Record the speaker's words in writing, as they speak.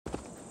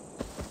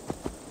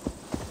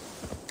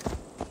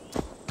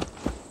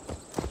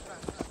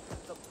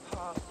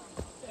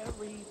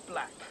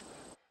back.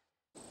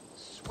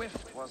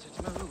 Swift was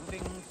it,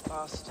 moving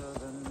faster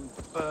than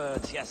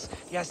birds.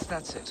 Yes,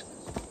 that's it.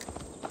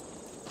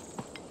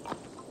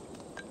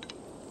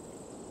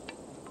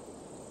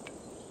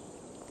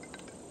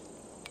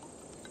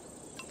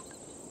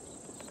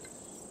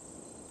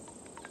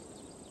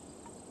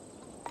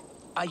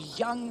 A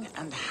young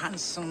and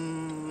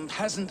handsome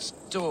peasant's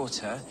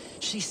daughter.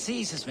 She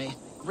seizes me,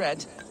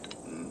 red,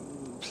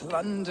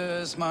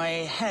 plunders my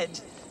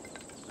head.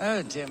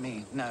 Oh, dear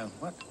me, no.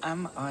 What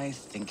am I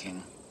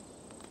thinking?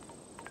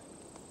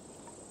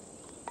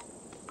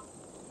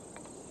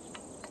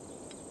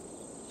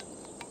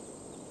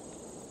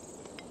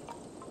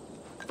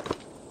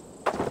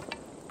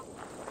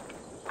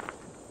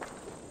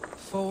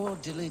 Four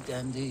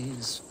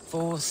dilly-dandies,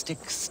 4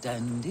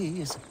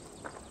 stick-standies,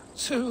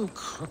 2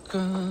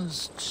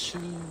 crookers, 2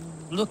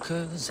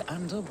 lookers,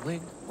 and a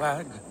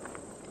wig-wag.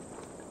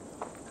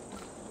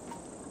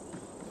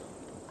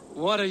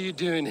 What are you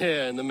doing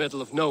here in the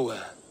middle of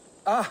nowhere?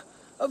 Ah,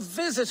 a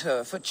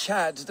visitor for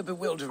Chad the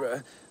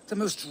Bewilderer, the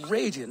most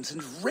radiant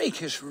and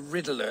rakish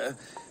riddler.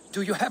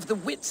 Do you have the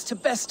wits to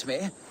best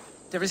me?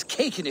 There is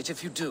cake in it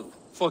if you do.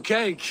 For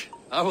cake,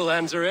 I will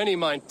answer any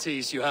mind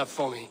tease you have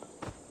for me.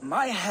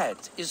 My head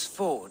is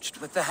forged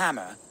with the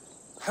hammer,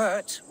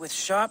 hurt with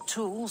sharp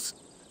tools,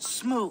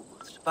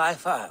 smoothed by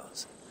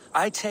files.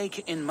 I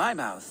take in my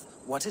mouth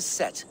what is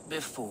set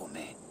before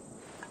me.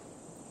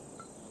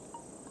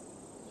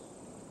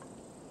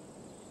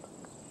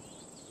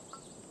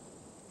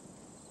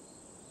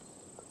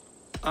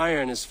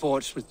 Iron is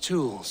forged with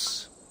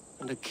tools,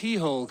 and a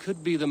keyhole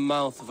could be the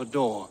mouth of a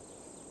door.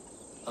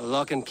 A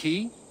lock and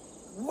key?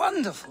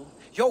 Wonderful!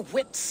 Your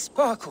wit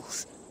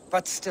sparkles.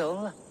 But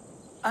still,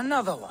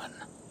 another one.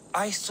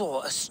 I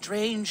saw a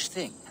strange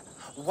thing,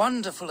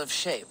 wonderful of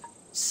shape,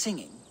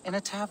 singing in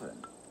a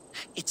tavern.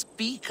 Its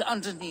beak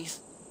underneath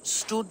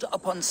stood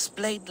upon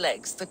splayed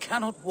legs that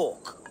cannot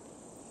walk.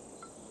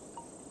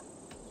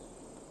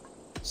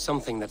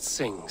 Something that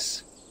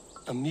sings.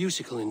 A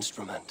musical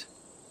instrument.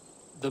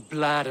 The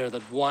bladder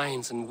that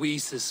whines and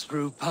wheezes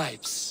through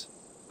pipes.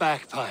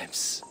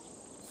 Bagpipes.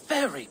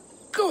 Very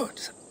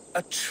good.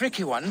 A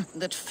tricky one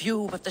that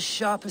few but the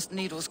sharpest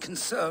needles can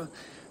sew.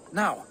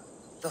 Now,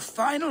 the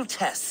final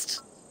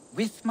test.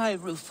 With my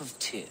roof of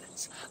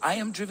tears, I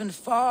am driven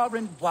far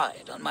and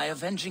wide on my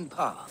avenging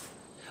path.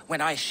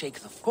 When I shake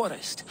the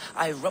forest,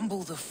 I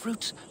rumble the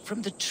fruit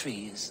from the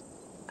trees.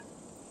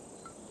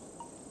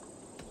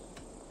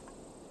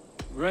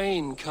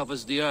 Rain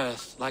covers the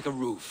earth like a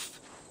roof,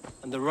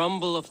 and the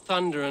rumble of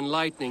thunder and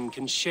lightning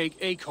can shake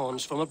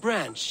acorns from a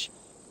branch.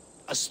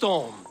 A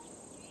storm.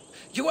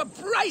 You are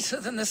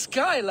brighter than the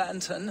sky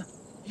lantern.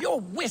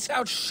 Your wit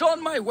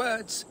outshone my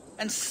words,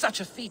 and such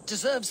a feat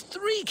deserves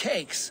 3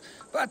 cakes.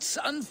 But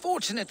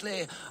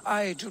unfortunately,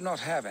 I do not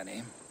have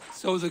any.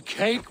 So the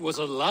cake was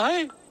a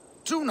lie?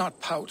 Do not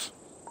pout.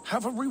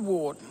 Have a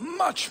reward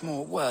much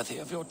more worthy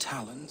of your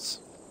talents.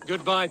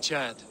 Goodbye,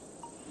 Chad.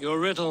 Your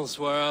riddles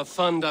were a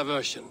fun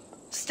diversion.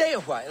 Stay a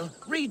while,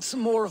 read some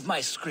more of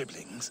my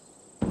scribblings.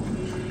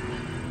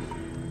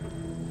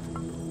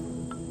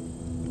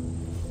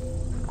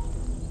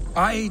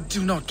 I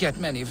do not get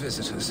many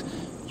visitors.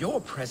 Your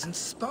presence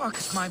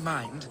sparks my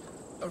mind.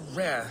 A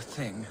rare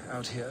thing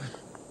out here.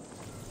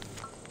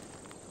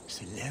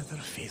 Se leather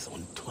faith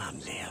on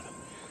tuam leer.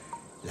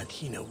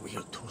 Latina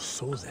weir to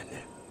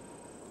sodene.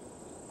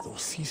 Though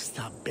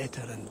sista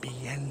better and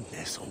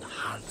beyondness on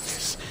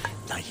hardness,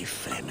 da ye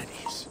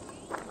fremenis.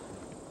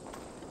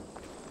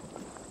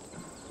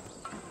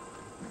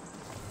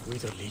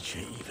 Wither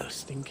liche iver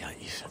stinka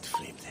is at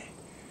flimde.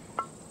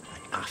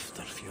 And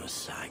after few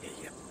saga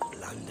ye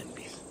blanden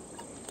with.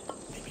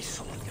 Maybe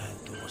someone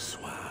got do a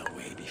swa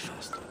way be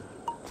faster.